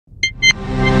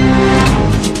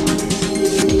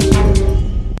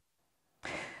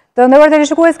Të nderuar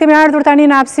teleshikues, kemi ardhur tani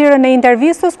në hapësirën e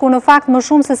intervistës, ku në fakt më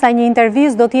shumë se sa një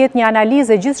intervistë do të jetë një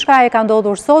analizë e gjithçka e ka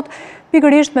ndodhur sot,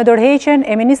 pikërisht me dorëheqjen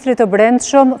e ministrit të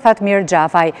brendshëm Fatmir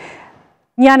Xhafaj.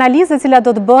 Një analizë e cila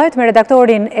do të bëhet me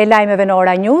redaktorin e lajmeve në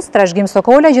Ora News, Trazhgim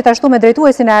Sokolaj, gjithashtu me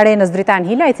drejtuesin e Arenës Dritan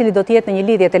Hila, i cili do të jetë në një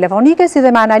lidhje telefonike, si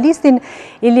dhe me analistin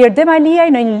Ilir Demalia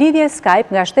në një lidhje Skype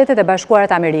nga Shtetet e Bashkuara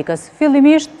të Amerikës.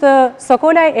 Fillimisht,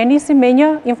 Sokolaj, e nisim me një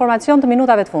informacion të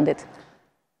minutave të fundit.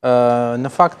 Në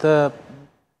fakt,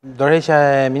 dorëheqja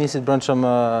e ministrit brendshëm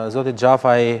zotit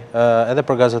Xhafaj edhe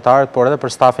për gazetarët, por edhe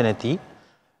për stafin e tij,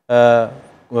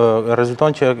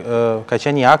 rezulton që ka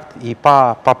qenë një akt i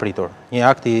papritur, një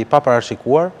akt i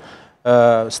paparashikuar.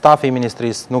 Stafi i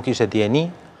ministrisë nuk ishte dieni,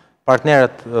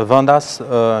 partnerët vendas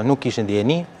nuk kishin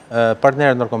dieni,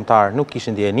 partnerët ndërkombëtar nuk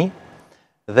kishin dieni,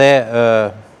 dhe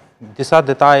disa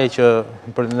detaje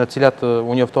në të cilat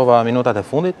u njoftova minutat e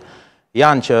fundit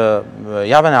janë që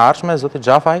javën e ardhshme zoti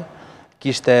Xhafaj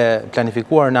kishte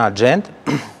planifikuar në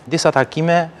agjendë disa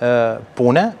takime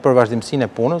pune për vazhdimsinë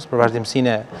e punës, për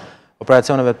vazhdimsinë e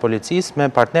operacioneve të policisë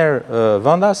me partnerë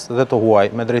vendas dhe të huaj,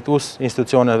 me drejtues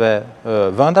institucioneve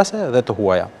vendase dhe të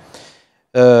huaja.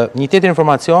 Një tjetër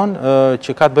informacion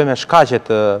që ka të bëjë me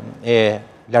shkaqet e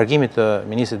largimit të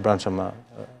ministrit brendshëm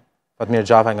Fatmir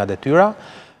Xhafaj nga detyra,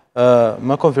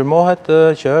 më konfirmohet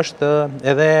që është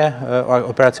edhe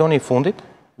operacioni i fundit,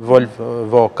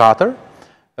 Volvo 4,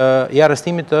 i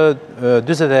arrestimit të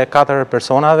 44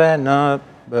 personave në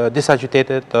disa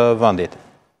qytete të vendit.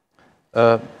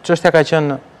 Çështja ka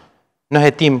qenë në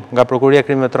hetim nga Prokuria e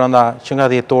Krimeve të Rënda që nga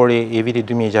dhjetori i vitit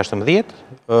 2016,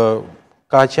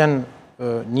 ka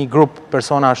qenë një grup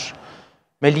personash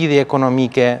me lidhje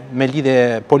ekonomike, me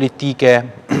lidhje politike,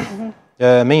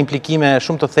 me implikime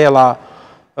shumë të thella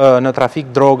në trafik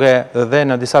droge dhe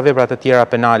në disa vepra të tjera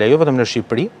penale, jo vetëm në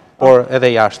Shqipëri, por edhe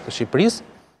jashtë Shqipërisë.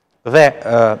 Dhe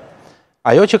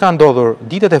ajo që ka ndodhur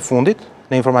ditët e fundit,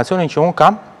 në informacionin që unë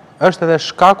kam, është edhe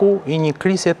shkaku i një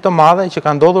krisje të madhe që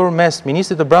ka ndodhur mes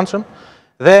ministrit të brendshëm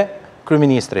dhe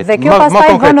kryeministrit. Dhe kjo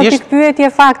pastaj vën në pikpyetje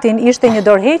faktin, ishte një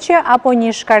dorëheqje apo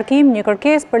një shkarkim, një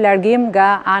kërkesë për largim nga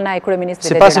ana e kryeministrit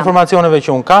e Sipas informacioneve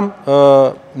që unë kam,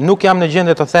 nuk jam në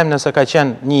gjendje të them nëse ka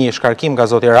qenë një shkarkim nga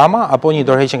zoti Rama apo një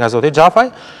dorëheqje nga zoti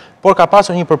Xhafaj, por ka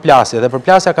pasur një përplasje, dhe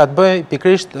përplasja ka të bëjë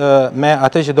pikërisht me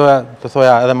atë që doja të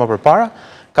thoja edhe më përpara,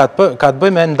 ka të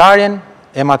bëjë me ndarjen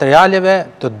e materialeve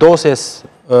të dosjes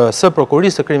së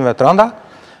prokurisë së krimeve të rënda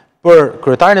për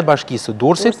kryetarin e bashkisë së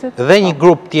Durrësit dhe një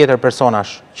grup tjetër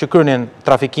personash që krynin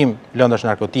trafikim lëndësh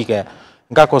narkotike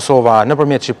nga Kosova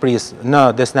nëpërmjet Shqipërisë në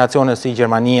destinacione si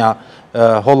Gjermania,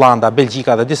 Hollanda,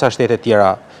 Belgjika dhe disa shtete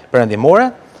tjera perëndimore.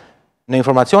 Në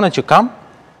informacionet që kam,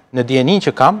 në dijenin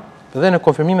që kam dhe në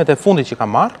konfirmimet e fundit që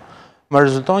kam marrë, më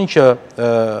rezulton që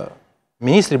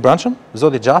ministri i brendshëm,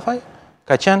 zoti Xhafaj,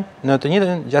 ka qenë në të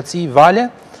njëjtën gjatësi vale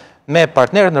me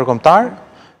partnerët ndërkombëtar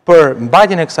për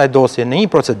mbajtjen e kësaj dosje në një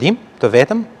procedim të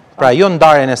vetëm, pra jo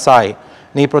ndarjen e saj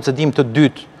në një procedim të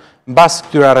dytë mbas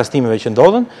këtyre arrestimeve që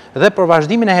ndodhen, dhe për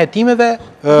vazhdimin e hetimeve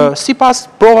sipas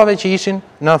provave që ishin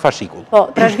në fashikull. Po,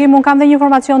 Trazhgim, unë kam dhe një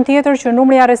informacion tjetër që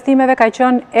numri i arrestimeve ka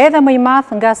qenë edhe më i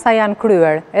madh nga sa janë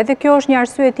kryer. Edhe kjo është një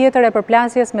arsye tjetër e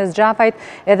përplasjes mes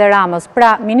Xhafajt edhe Ramës.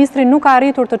 Pra, ministri nuk ka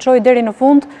arritur të çojë deri në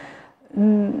fund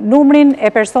numrin e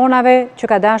personave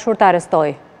që ka dashur të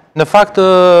arrestojë. Në fakt,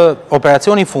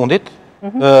 operacioni fundit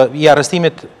i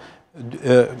arrestimit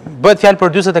bëhet fjalë për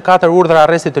 44 urdhra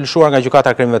arresti të lëshuar nga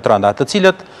gjykata e krimeve të rënda, të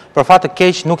cilët për fat të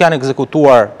keq nuk janë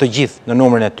ekzekutuar të gjithë në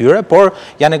numrin e tyre, por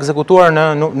janë ekzekutuar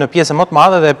në pjesën më të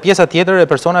madhe, dhe pjesa tjetër e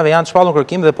personave janë shpallur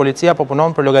kërkim dhe policia po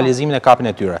punon për lokalizimin e kapin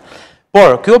e tyre.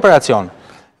 Por ky operacion,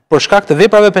 për shkak të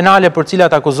veprave penale për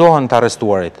cilat akuzohen të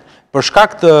arrestuarit, për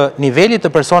shkak të nivelit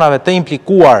të personave të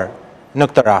implikuar në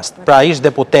këtë rast, pra ish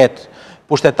deputet,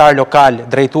 pushtetar lokal,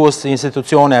 drejtues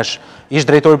institucionesh, ish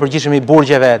drejtori i përgjithshëm i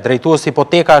burgjeve, drejtues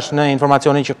hipotekash në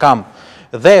informacionin që kam,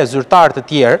 dhe zyrtar të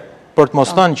tjerë, për të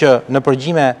mos thënë që në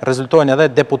përgjime rezultojnë edhe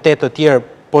deputet të tjerë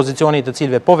pozicionit të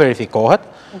cilëve po verifikohet,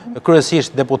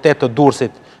 kryesisht deputet të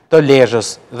Durrësit, të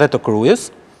Lezhës dhe të Krujës.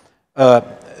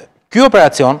 Ky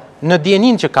operacion, në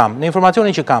dijenin që kam, në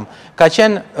informacionin që kam, ka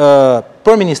qenë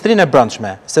për ministrinë e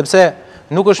brendshme, sepse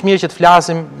nuk është mirë që të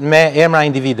flasim me emra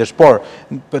individësh, por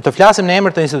të flasim në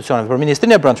emër të institucioneve, për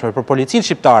ministrinë e brendshme, për policinë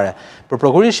shqiptare, për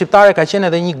prokurinë shqiptare ka qenë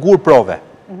edhe një gur prove.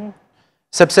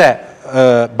 Sepse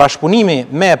bashkëpunimi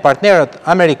me partnerët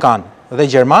amerikan dhe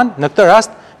gjerman në këtë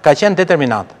rast ka qenë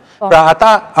determinant. Pra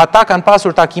ata kanë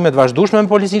pasur takimet vazhdueshme me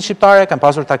policinë shqiptare, kanë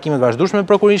pasur takimet vazhdueshme me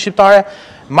prokurinë shqiptare,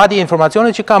 madje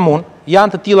informacionet që kam unë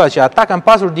janë të tilla që ata kanë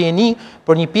pasur dijeni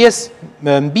për një pjesë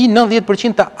mbi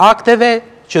 90% të akteve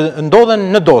që ndodhen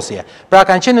në dosje. Pra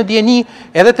kanë qenë në dieni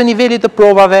edhe të nivelit të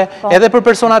provave, edhe për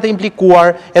personat e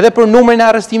implikuar, edhe për numrin e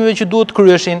arrestimeve që duhet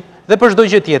kryeshin, dhe për çdo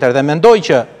gjë tjetër. Dhe mendoj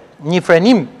që një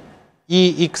frenim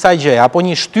i kësaj gjëje, apo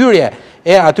një shtyrje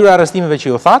e atyre arrestimeve që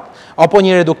ju thatë, apo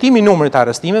një reduktim i numrit të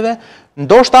arrestimeve,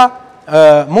 ndoshta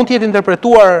mund të jetë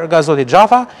interpretuar nga zoti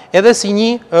Xhafa edhe si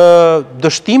një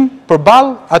dështim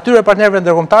përballë atyre partnerëve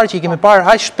ndërkombëtar që i kemi parë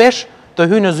aq shpesh të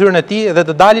hyjnë në zyrën e tij dhe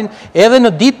të dalin edhe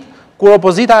në ditë kur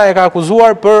opozita e ka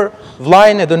akuzuar për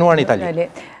vllajën e dënuar në Itali.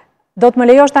 Do të më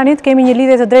lejosh tani të kemi një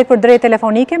lidhje të drejtë për drejtë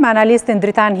telefonike me analistin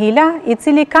Dritan Hila, i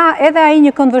cili ka edhe ai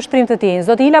një këndvështrim të tij.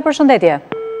 Zoti Hila, përshëndetje.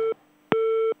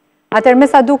 Atëherë me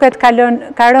sa duket ka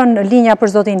rënë linja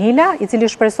për zotin Hila, i cili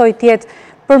shpresoi të jetë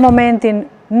për momentin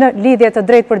në lidhje të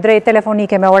drejtë për drejtë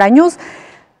telefonike me Ora News.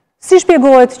 Si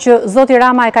shpjegohet që zoti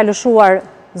Rama e ka lëshuar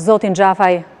zotin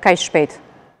Xhafaj kaq shpejt?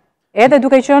 Edhe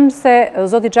duke qenë se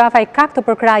zoti Xhafaj ka këtë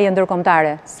përkrahje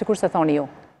ndërkombëtare, sikur se thoni ju.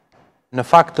 Në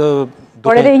fakt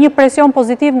por edhe një presion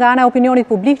pozitiv nga ana e opinionit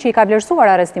publik që i ka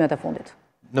vlerësuar arrestimet e fundit.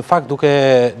 Në fakt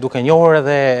duke njohur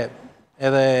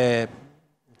edhe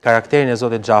karakterin e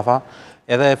zotit Xhafa,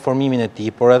 edhe formimin e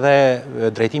tij, por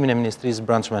edhe drejtimin e ministrisë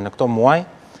brendshme në këto muaj,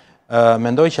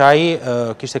 mendoj që ai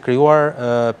kishte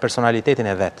krijuar personalitetin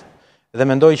e vet. Dhe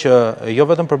mendoj që jo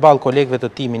vetëm përballë kolegëve të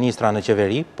tij ministra në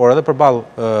qeveri, por edhe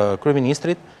përballë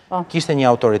kryeministrit, kishte një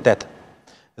autoritet.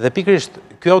 Dhe pikërisht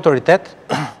ky autoritet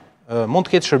mund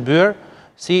të ketë shërbyer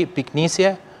si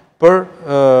piknisje për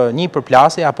një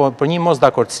përplasje apo për një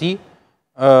mosdakordsi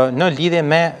në lidhje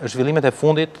me zhvillimet e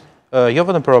fundit, jo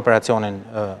vetëm për operacionin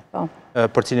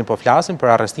për cilin po flasim,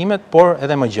 për arrestimet, por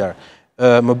edhe më gjerë.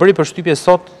 Më bëri përshtypje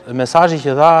sot mesazhi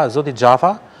që dha zoti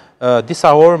Xhafa disa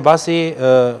orë mbasi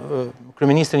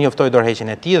kryeministri njoftoi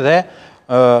dorëheqjen e tij dhe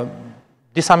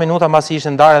disa minuta mbasi ishte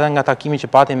ndarë edhe nga takimi që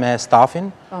pati me stafin,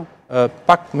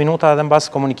 pak minuta edhe mbas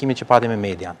komunikimit që pati me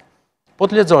median. Po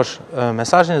të lexosh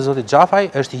mesazhin e zotit Xhafaj,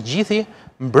 është i gjithi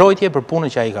mbrojtje për punën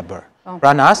që ai ka bërë.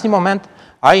 Pra në asnjë moment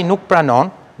ai nuk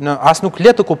pranon, as nuk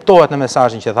le të kuptohet në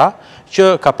mesazhin që tha, që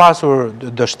ka pasur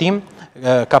dështim,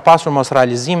 ka pasur mos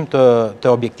realizim të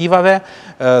objektivave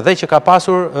dhe që ka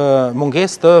pasur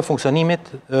mungesë të funksionimit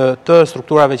të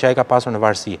strukturave që ai ka pasur në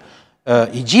varësi.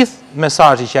 I gjithë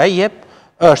mesazhi që ai jep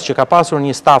është që ka pasur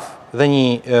një staf dhe një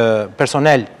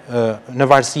personel në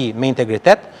varësi me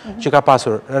integritet, që ka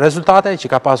pasur rezultate, që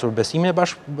ka pasur besimin e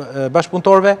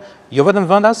bashkëpunëtorëve, jo vetëm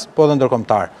vendas, po edhe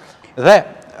ndërkombëtar. Dhe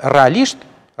realisht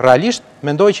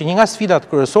mendoj që një nga sfidat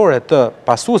kryesore të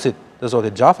pasuesit të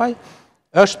zotit Xhafaj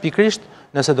është pikërisht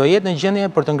nëse do jetë në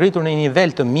gjendje për të ngritur në një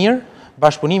nivel të mirë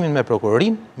bashkëpunimin me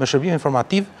prokurorin, me shërbim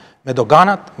informativ, me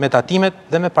doganat, me tatimet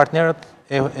dhe me partnerët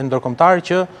e ndërkombëtar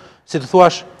që, si të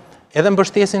thuash, edhe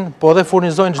mbështesin, po edhe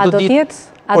furnizojnë çdo ditë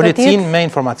policinë me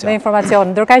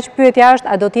informacion. Ndërkaq pyetja është,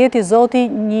 a do të jetë i zoti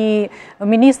një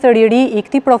ministër i ri i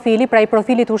këtij profili, pra i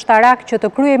profilit ushtarak që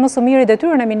të kryej më së miri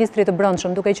detyrën e ministrit të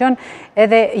brendshëm, duke qenë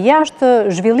edhe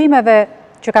jashtë zhvillimeve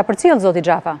që ka përcjell zoti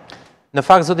Xhafa? Në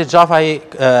fakt zoti Xhafaj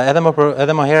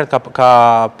edhe më herët ka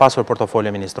pasur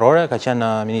portofolje ministrore, ka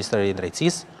qenë ministër i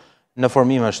drejtësisë, në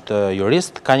formim është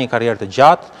jurist, ka një karrierë të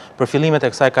gjatë, për fillimet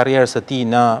e kësaj karrierës së tij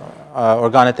në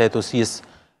organet e hetuesisë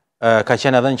ka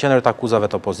qenë edhe në qendër të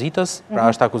akuzave të opozitës, pra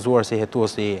është akuzuar si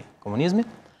hetues i komunizmit,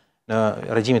 në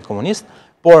regjimit komunist,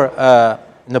 por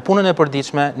në punën e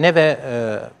përditshme, neve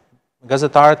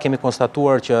gazetarët kemi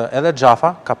konstatuar që edhe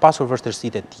Xhafa ka pasur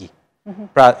vështirësitë e tij.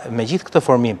 Pra me gjithë këtë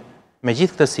formim, me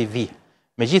gjithë këtë CV,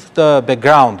 me gjithë këtë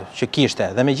background që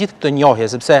kishte dhe me gjithë këtë njohje,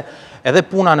 sepse edhe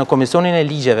puna në Komisionin e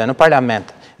Ligjeve në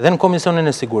Parlament dhe në Komisionin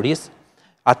e Sigurisë,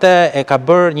 atë e ka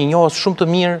bërë një njohës shumë të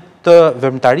mirë të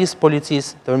veprimtarisë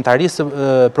policisë, të veprimtarisë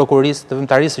prokurorisë, të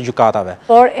veprimtarisë gjykatave.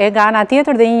 Por e nga ana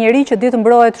tjetër dhe një njeri që ditë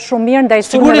mbrojët shumë mirë ndaj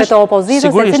sulmeve të opozitës,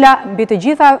 e cila mbi të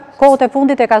gjitha kohët e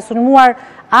fundit e ka sulmuar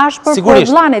ashpër për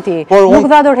vllain e tij. Nuk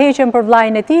dha dorëheqjen për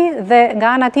vllain e tij dhe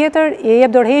nga ana tjetër i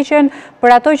jep dorëheqjen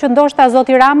për ato që ndoshta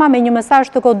zoti Rama me një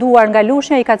mesazh të koduar nga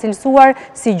lushnja i ka cilësuar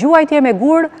si gjuajtje me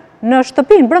gur në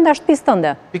shtëpinë, brenda shtëpisë tënde.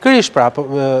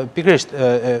 Pikërisht,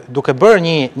 duke bërë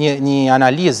një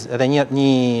analizë dhe një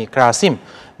krahasim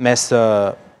mes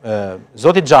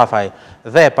zotit Xhafaj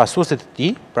dhe pasuesit të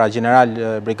tij, pra general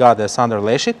brigade Sander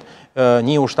Leshit,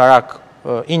 një ushtarak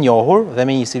i njohur dhe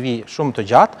me një CV shumë të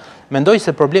gjatë, mendoj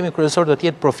se problemi kryesor do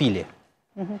të jetë profili.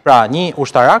 Pra një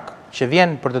ushtarak që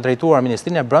vjen për të drejtuar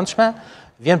Ministrinë e Brendshme,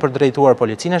 vjen për të drejtuar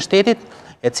Policinë e Shtetit,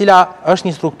 e cila është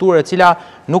një strukturë e cila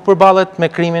nuk përballet me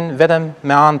krimin vetëm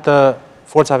me anë të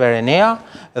forcave RNA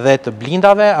dhe të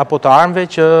blindave apo të armëve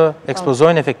që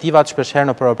ekspozojnë efektivat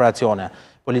shpeshherë në për operacione.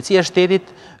 Policia e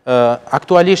Shtetit,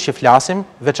 aktualisht që flasim,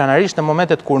 veçanërisht në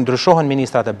momentet kur ndryshohen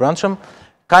ministrat e brendshëm,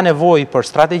 ka nevojë për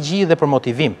strategji dhe për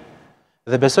motivim.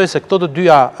 Dhe besoj se këto të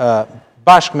dyja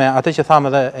bashkë me atë që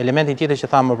thamë dhe elementin tjetër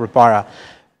që thamë më përpara,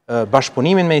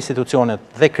 bashkëpunimin me institucionet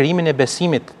dhe krijimin e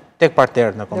besimit tek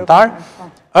partnerët në kombëtar,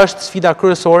 është sfida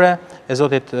kryesore e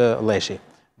zotit Lleshi.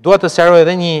 Dua të sqaroj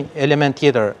edhe një element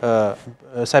tjetër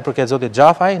sa i përket zotit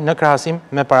Xhafaj në krahasim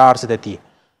me paraardhësit e tij.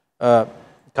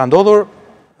 Ka ndodhur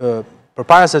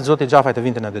përpara se zoti Xhafaj të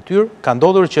vinte në detyrë, ka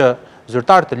ndodhur që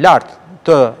zyrtarë të lartë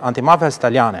të antimafjas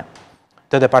italiane,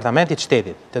 të departamentit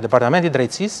shtetit, të departamentit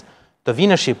drejtësisë, të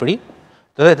vinë në Shqipëri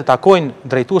dhe të takojnë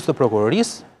drejtues të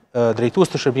prokurorisë, drejtues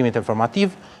të shërbimit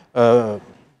informativ,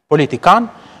 politikan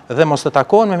dhe mos të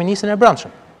takohen me ministrin e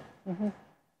brendshëm.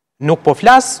 Nuk po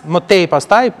flas më tej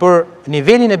pastaj për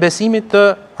nivelin e besimit të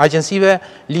agjensive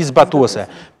ligjzbatuese.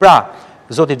 Pra,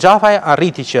 zoti Xhafaj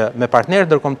arriti që me partnerë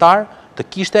ndërkombëtar të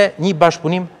kishte një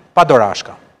bashkëpunim pa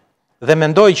dorashka. Dhe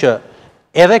mendoj që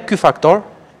edhe ky faktor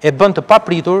e bën të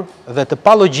papritur dhe të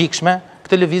palogjikshme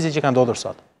këtë lëvizje që ka ndodhur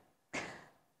sot.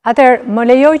 Atëherë, më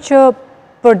lejoj që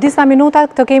për disa minuta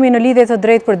të kemi në lidhje të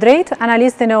drejt për drejt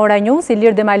analistin e Ora News,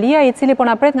 Ilir Demalia, i cili po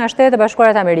na pret nga Shtetet e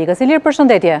Bashkuara të Amerikës. Ilir,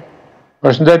 përshëndetje.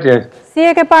 Përshëndetje. Si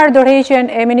e ke parë dorëheqjen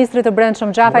e ministrit të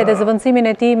brendshëm Xhafaj dhe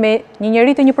zëvendësimin e tij me një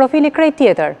njerëz të një profili krejt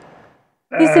tjetër?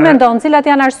 Ti si mendon, cilat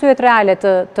janë arsyet reale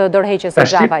të dorëheqjes së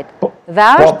Xhafajt?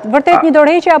 Dhe është vërtet një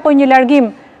dorëheqje apo një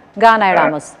largim nga ana e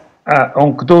Ramës?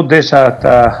 Unë këtu desha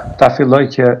ta filloj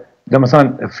që,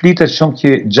 domethënë, flitet shumë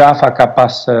që Xhafa ka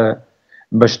pas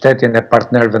mbështetjen e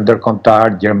partnerëve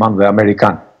ndërkombëtar gjerman dhe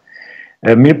amerikan.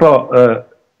 Mirë po,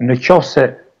 në qoftë se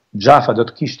Xhafa do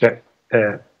të kishte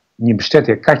një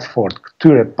mbështetje kaq fort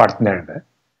këtyre partnerëve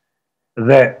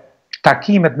dhe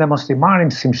takimet ne mos i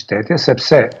marrim si mbështetje,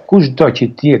 sepse kushdo që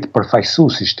tjetë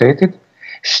përfaqësues i shtetit,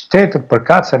 shtetet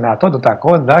përkatëse me ato do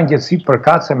takohen dhe angjesit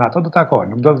përkatëse me ato do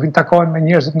takohen. Nuk do të vinë takohen me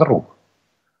njerëzit në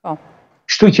rrugë.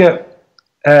 Kështu që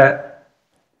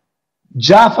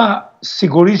Xhafa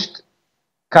sigurisht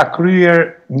ka kryer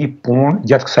një punë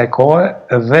gjatë kësaj kohe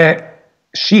dhe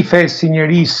shife si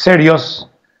njeri serios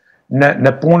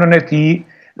në punën e tij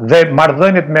dhe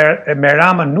marrëdhëniet me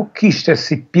Ramën nuk kishte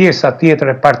si pjesa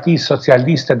tjetër e Partisë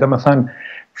Socialiste, domethënë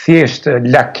thjesht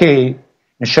lakej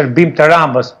në shërbim të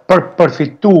Ramës për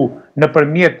përfitu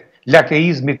nëpërmjet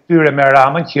lakeizmit tyre me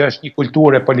Ramën, që është një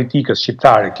kulturë e politikës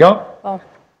shqiptare kjo.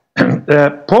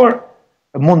 Por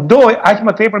mundoj, aq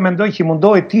më tepër mendoj që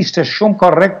mundoj të ishte shumë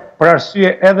korrekt për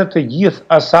arsye edhe të gjithë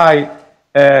asaj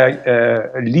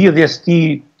lidhjes tij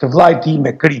të vllajt tij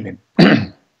me krimin.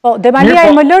 Po, Demalia,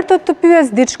 më lër të pyes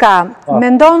diçka.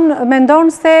 Mendon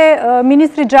se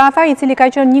ministri Xhafaj, i cili ka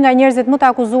qenë një nga njerëzit më të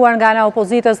akuzuar nga ana e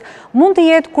opozitës, mund të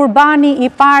jetë kurbani i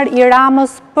parë i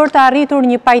Ramës për të arritur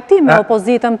një pajtim me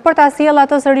opozitën, për ta sjellë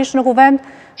atë sërish në kuvend,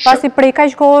 pasi prej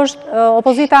kaq kohësh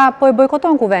opozita po e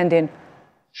bojkoton kuvendin?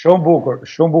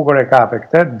 Shumë bukur e kape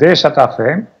këtë, desha ta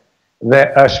them, dhe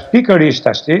është pikërisht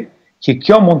ashtu që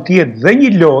kjo mund të jetë dhe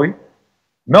një lojë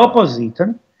me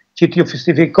opozitën që t'ju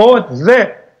justifikohet dhe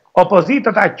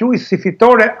opozita ta quajë si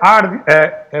fitore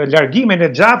largimin e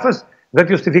Xhafës dhe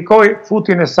të justifikoj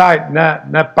futjen e saj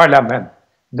në parlament.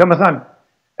 Domethënë,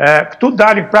 këtu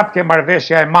dalim prapë ke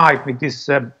marrëveshja e majt midis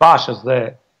Bashës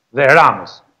dhe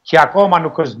Ramës, që akoma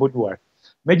nuk është zbuluar.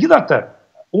 Megjithatë,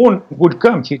 unë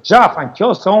ngulkëm që Xhafa,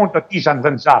 nëse unë do të isha në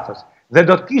vend Xhafës dhe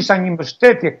do të kisha një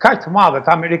mbështetje kaq të madhe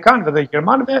të amerikanëve dhe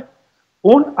gjermanëve,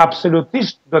 unë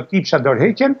absolutisht do të kisha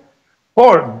dorëheqjen,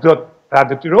 por do ta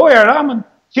detyroja Ramën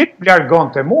që të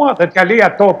largonte mua dhe t'ja leja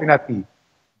topin atij.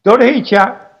 Dorëheqja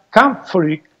kam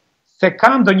frikë se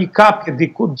ka ndonjë kapje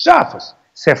diku të Xhafës,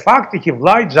 se fakti që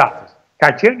vllai Xhafës ka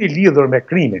qenë i lidhur me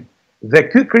krimin dhe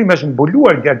ky krim është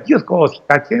mbuluar gjatë gjithë kohës që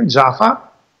ka qenë Xhafa,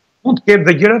 mund të ketë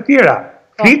dhe gjëra tjera.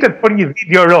 Flitet për një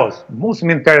video roz, mos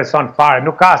më intereson fare,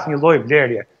 nuk ka asnjë lloj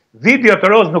vlerje. Videot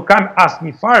roz nuk kanë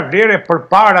asnjë farë vlerë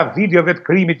përpara videove të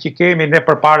krimit që kemi ne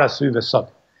përpara syve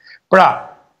sot. Pra,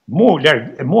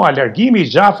 mua largimi i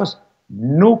Xhafës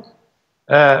nuk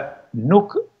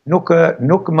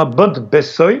më bën të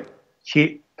besoj që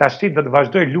tash do të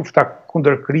vazhdoj lufta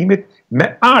kundër krimit me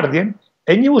ardhjen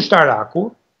e një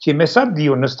ushtaraku që me sa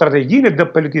diu në strategjinë e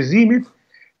depolitizimit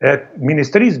e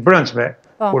Ministrisë Brendshme,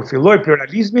 kur filloi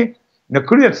pluralizmi, në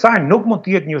krye të saj nuk mund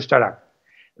të jetë një ushtarak.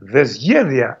 Dhe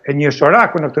zgjedhja e një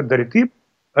ushtaraku në këtë drejtim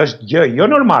është gjë jo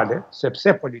normale,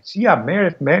 sepse policia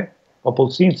merret me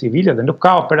popullsinë civile dhe nuk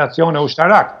ka operacione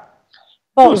ushtarak.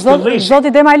 Po,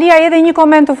 zoti Demalia, edhe një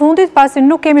koment të fundit, pasi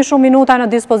nuk kemi shumë minuta në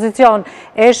dispozicion.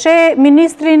 E sheh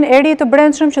ministrin e ri të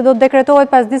brendshëm që do të dekretohet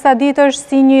pas disa ditësh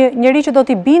si një njeri që do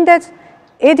t'i bindet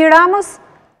Edi Ramës?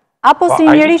 Apo si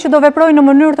njeri që do veprojë në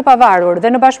mënyrë të pavarur dhe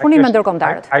në bashkëpunim me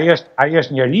ndërkombëtarët? Ai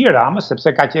është njeri i Ramës,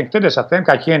 sepse ka qenë këtë desha them,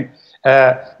 ka qenë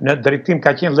në drejtim,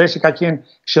 ka qenë Leshi, ka qenë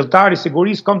këshilltari i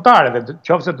sigurisë kombëtare, dhe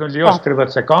qofse të lejosh 30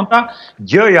 sekonda,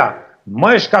 gjëja më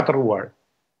e shkatëruar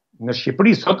në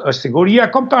Shqipëri sot është siguria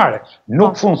kombëtare.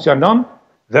 Nuk funksionon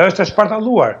dhe është e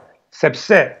shpartalluar,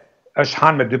 sepse është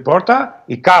hanë me dy porta,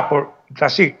 i kapur.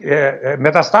 Tashi,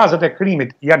 metastazet e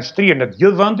krimit janë shtrirë në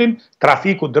gjithë vendin,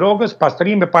 trafiku drogës,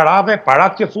 pastrimi parave,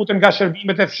 parat që futen nga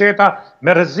shërbimet e fsheta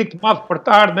me rrezik të madh për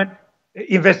të ardhmen,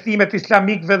 investimet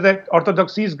islamikëve dhe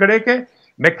ortodoksisë greke,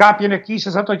 me kapjen e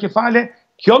kishës ato që fale.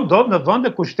 Kjo ndodh në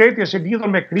vende ku shteti është i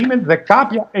lidhur me krimin dhe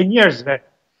kapja e njerëzve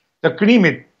të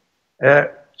krimit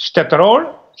shtetëror,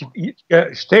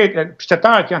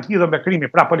 shtetarët që janë të lidhur me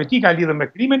krimin, pra politika e lidhur me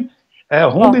krimin,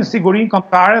 humbin sigurinë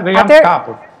kombëtare dhe janë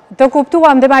kapur. Të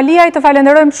kuptuam, Demalia, të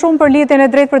falenderojmë shumë për lidhjen e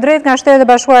drejt për drejt nga Shtetet e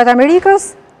Bashkuara të Amerikës.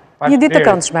 Një ditë të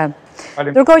këndshme.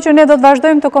 Ndërkohë që ne do të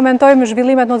vazhdojmë të komentojmë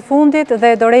zhvillimet më të fundit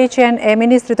dhe dorëheqjen e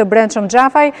ministrit të brendshëm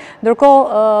Xhafaj.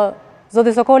 Ndërkohë,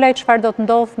 zoti Sokolaj, çfarë do të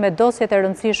ndodh me dosjet e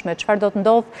rëndësishme, çfarë do të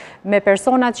ndodh me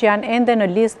personat që janë ende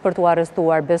në listë për t'u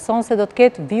arrestuar? Beson se do të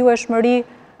ketë vijshmëri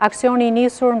aksioni i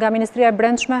nisur nga Ministria e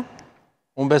Brendshme?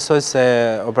 Unë besoj se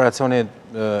operacioni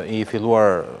i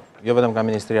filluar jo vetëm nga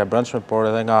Ministria e Brendshme, por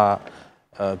edhe nga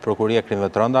Prokuria e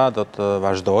Krimeve të Rënda do të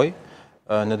vazhdoj.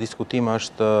 Në diskutim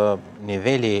është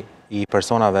niveli i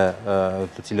personave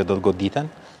të cilët do të goditen.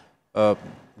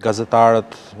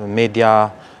 Gazetarët,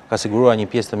 media ka siguruar një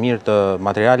pjesë të mirë të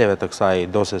materialeve të kësaj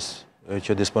dosjes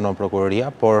që disponon Prokuroria,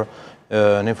 por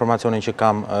në informacionin që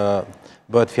kam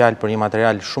bëhet fjalë për një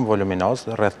material shumë voluminoz,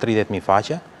 rreth 30.000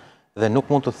 faqe, dhe nuk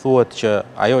mund të thuhet që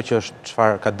ajo që është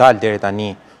çfarë ka dalë deri tani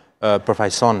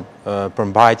përfaqëson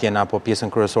përmbajtjen apo pjesën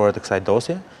kryesore të kësaj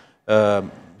dosje.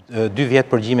 2 vjet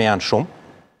përgjime janë shumë,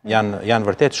 janë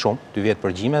vërtet shumë, 2 vjet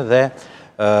përgjime, dhe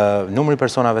numri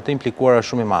personave të implikuar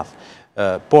është shumë i madh.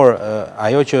 Por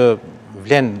ajo që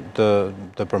vlen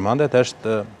të përmendet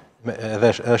është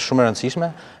edhe është shumë e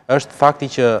rëndësishme, është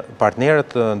fakti që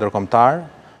partnerët ndërkombëtar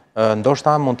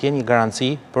ndoshta mund të jenë një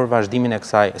garanci për vazhdimin e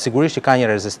kësaj. Sigurisht që ka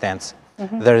një rezistencë.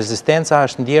 Dhe rezistenca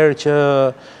është ndjerë që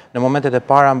në momentet e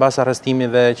para mbas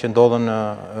arrestimive që ndodhen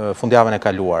në fundjavën e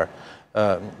kaluar.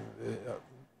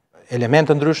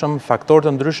 Elementë ndryshëm, faktorë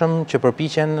të ndryshëm që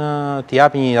përpiqen të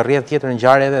japin një rrjedhë tjetër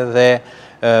ngjarjeve dhe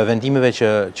vendimeve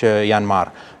që janë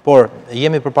marrë. Por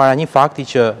jemi përpara një fakti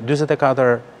që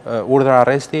 44 urdhra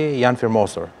arresti janë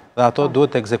firmosur dhe ato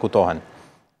duhet të ekzekutohen.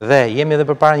 Dhe jemi edhe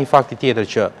përpara një fakti tjetër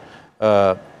që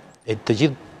të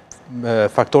gjithë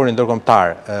faktorin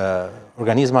ndërkombëtar,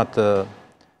 organizmat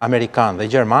amerikan dhe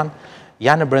gjerman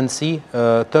janë në brendësi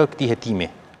të këtij hetimi.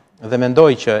 Dhe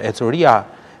mendoj që ecuria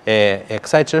e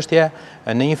kësaj çështje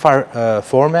në një farë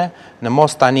forme, në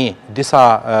mos tani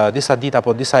disa ditë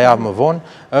apo disa javë më vonë,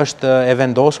 është e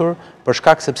vendosur për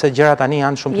shkak sepse gjërat tani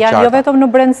janë shumë të qarta. Janë jo vetëm në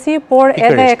brendësi, por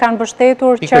edhe e kanë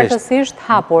mbështetur qartësisht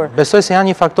hapur. Besoj se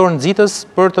janë një faktor nxitës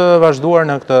për të vazhduar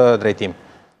në këtë drejtim.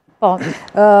 Po,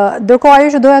 ndërkohë ajo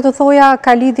që doja të thoja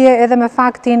ka lidhje edhe me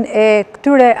faktin e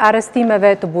këtyre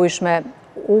arrestimeve të bujshme.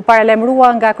 U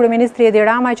paralajmërua nga kryeministri Ilir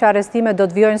Demalia që arrestimet do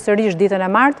të vijojnë sërish ditën e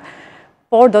martë,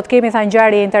 por do të kemi tha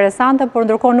ngjarje interesante, por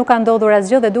ndërkohë nuk ka ndodhur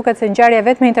asgjë dhe duket se ngjarja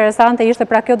vetëm interesante ishte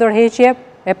pra kjo dorëheqje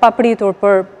e papritur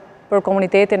për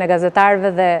komunitetin e gazetarëve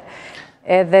dhe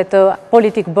edhe të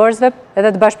politikbërzve edhe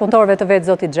të bashkëpunëtorëve të vetë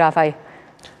zotit Xhafaj.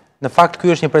 Në fakt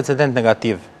ky është një precedent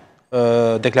negativ.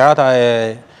 Deklarata e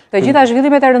të gjitha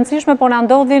zhvillimet e rëndësishme po na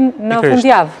ndodhin në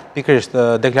fundjavë. Pikërisht,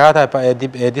 deklarata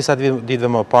e disa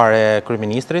ditëve më parë e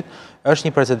kryeministrit është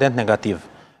një precedent negativ.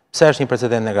 Pse është një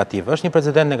precedent negativ? Është një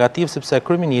precedent negativ sepse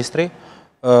kryeministri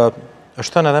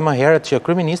është thënë edhe më herët që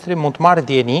kryeministri mund të marrë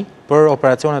dieni për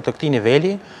operacione të këtij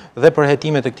niveli dhe për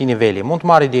hetime të këtij niveli. Mund të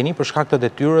marrë dieni për shkak të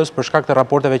detyrës, për shkak të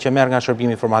raporteve që merr nga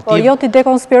shërbimi informativ. Po jo ti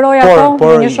dekonspiroj ato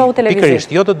në një show televiziv.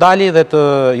 Pikërisht, jo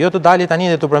të dali tani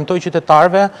dhe të premtoj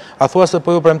qytetarëve, a thua se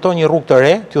po ju premtoj një rrugë të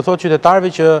re, t'ju thotë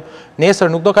qytetarëve që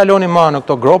nesër nuk do kaloni më në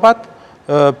këto gropat,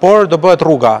 por do bëhet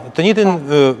rruga. Të njëjtin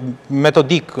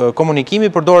metodik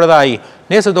komunikimi përdor edhe ai.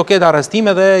 Nesër do ketë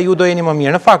arrestime dhe ju do jeni më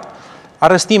mirë. Në fakt,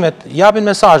 arrestimet japin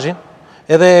mesazhin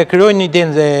edhe krijojnë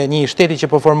idenë e një shteti që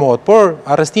po formohet, por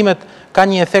arrestimet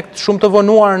kanë një efekt shumë të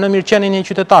vonuar në mirëqenien e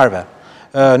qytetarëve,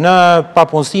 në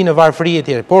papunësi, në varfëri e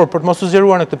tjerë, por për të mos u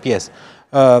zgjeruar në këtë pjesë.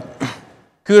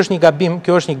 Ky është një gabim,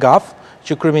 kjo është një gaf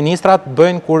që kryeministrat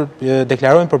bëjnë kur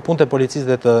deklarojnë për punët e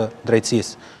policisë dhe të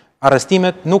drejtësisë.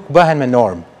 Arrestimet nuk bëhen me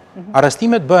normë.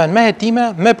 Arrestimet bëhen me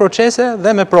hetime, me procese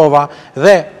dhe me prova,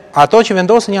 dhe ato që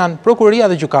vendosin janë prokuroria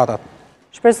dhe gjykatat.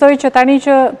 Shpresoj që tani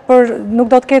që nuk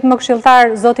do të ketë më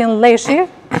këshilltar zotin Leshi,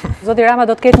 zoti Rama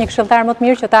do të ketë një këshilltar më të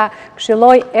mirë që ta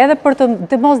këshilloj edhe për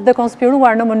të mos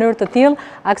dekonspiruar në mënyrë të tillë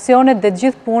aksionet dhe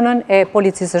gjithë punën e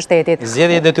policisë së shtetit.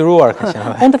 Zgjedhje e detyruar ka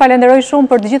qenë. Unë të falenderoj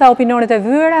shumë për të gjitha opinionet e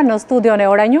vyera në studion e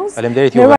Ora News. Faleminderit juve.